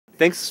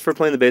thanks for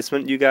playing the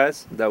basement, you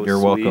guys. That was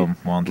You're sweet. welcome,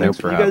 Juan. Thanks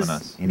for having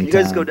us. Can you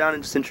guys go down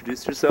and just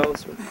introduce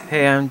yourselves?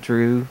 Hey, I'm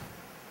Drew.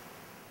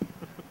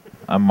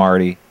 I'm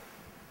Marty.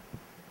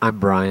 I'm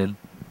Brian.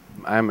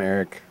 I'm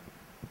Eric.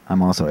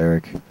 I'm also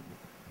Eric.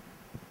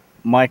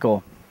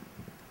 Michael.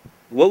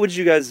 What would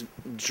you guys'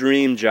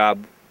 dream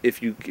job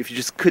if you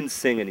just couldn't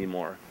sing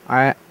anymore?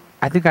 I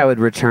think I would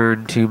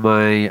return to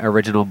my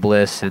original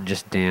bliss and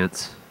just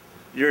dance.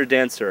 You're a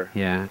dancer.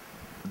 Yeah.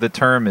 The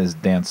term is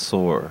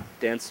danseur.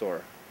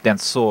 Dancer.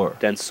 Danseur.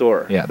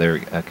 Dancer. Yeah, there we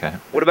go. Okay.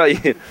 What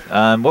about you?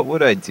 What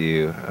would I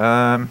do?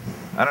 I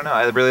don't know.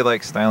 I really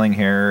like styling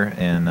hair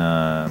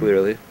and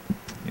Clearly.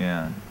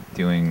 yeah,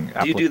 doing.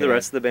 Do you do the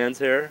rest of the band's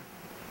hair?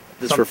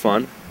 Just for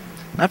fun?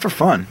 Not for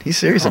fun. He's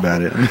serious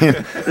about it.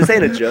 This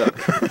ain't a joke.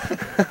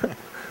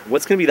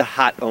 What's gonna be the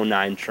hot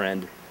 09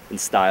 trend in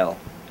style?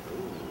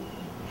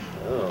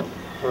 Oh,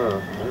 I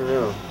don't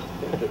know.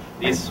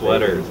 These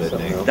sweaters, I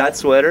think. That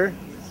sweater?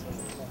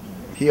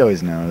 He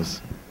always knows.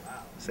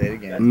 Say it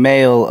again.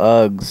 Male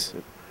Uggs.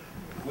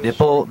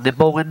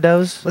 Nipple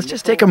windows? Let's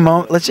just take a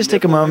moment. Let's just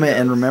take a moment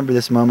and remember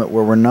this moment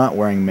where we're not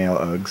wearing male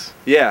Uggs.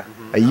 Yeah.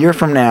 A year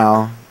from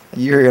now,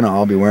 you're gonna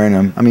all be wearing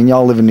them. I mean,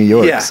 y'all live in New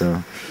York, Yeah.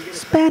 so.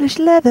 Spanish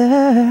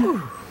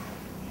leather.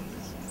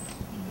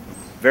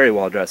 Very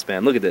well dressed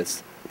band. Look at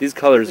this. These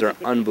colors are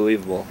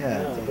unbelievable.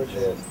 Yeah.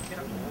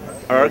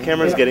 Are our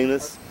cameras getting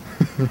this?